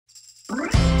Welcome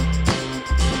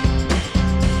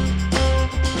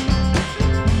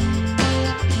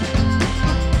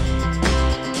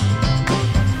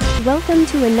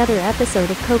to another episode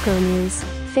of Coco News.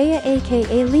 Pheya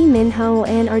aka Lee Min-ho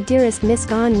and our dearest Miss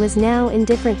Gon was now in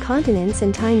different continents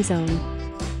and time zone.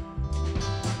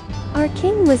 Our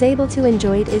king was able to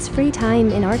enjoy his free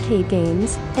time in arcade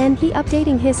games, and he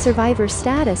updating his survivor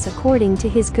status according to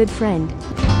his good friend.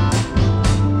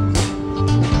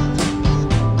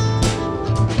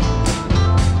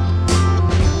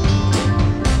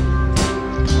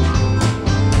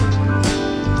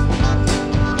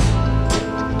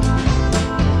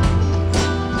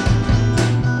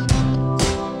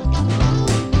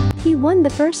 He won the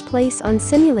first place on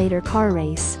simulator car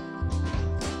race.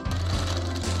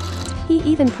 He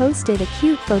even posted a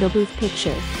cute photo booth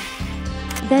picture.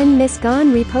 Then Miss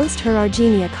Gon reposted her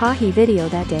Argenia Kahi video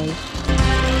that day.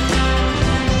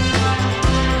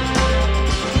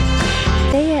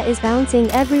 Pheya is bouncing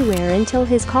everywhere until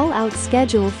his call-out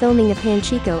schedule filming a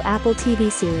Panchiko Apple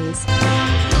TV series.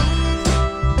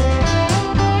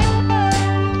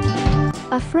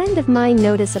 A friend of mine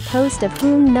noticed a post of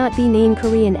whom not be named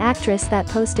Korean actress that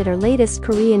posted her latest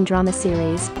Korean drama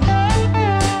series,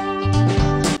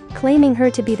 claiming her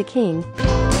to be the king.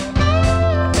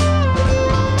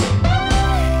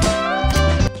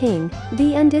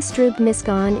 The undisturbed Miss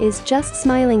Gon is just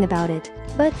smiling about it,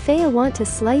 but Pheya want to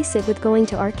slice it with going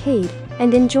to arcade,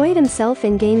 and enjoyed himself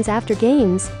in games after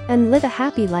games, and live a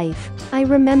happy life. I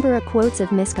remember a quote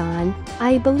of Miss Gon: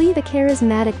 "I believe a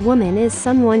charismatic woman is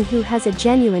someone who has a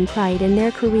genuine pride in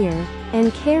their career,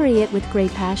 and carry it with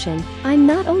great passion. I'm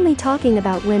not only talking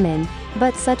about women,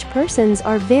 but such persons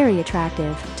are very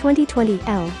attractive."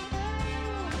 2020L.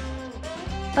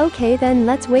 Okay, then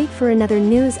let's wait for another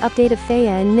news update of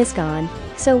Pheya and Miss Gon,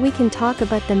 so we can talk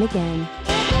about them again.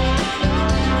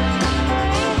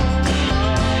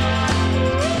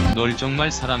 널 정말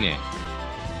사랑해.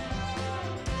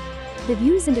 The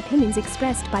views and opinions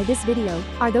expressed by this video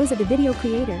are those of the video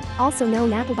creator, also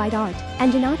known Applebite Art,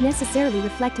 and do not necessarily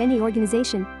reflect any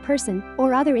organization, person,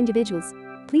 or other individuals.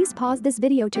 Please pause this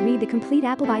video to read the complete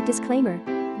Applebite disclaimer.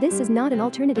 This is not an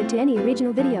alternative to any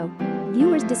original video.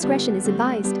 Viewers' discretion is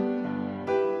advised.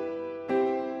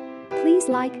 Please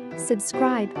like,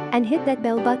 subscribe, and hit that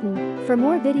bell button for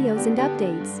more videos and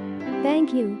updates.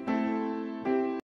 Thank you.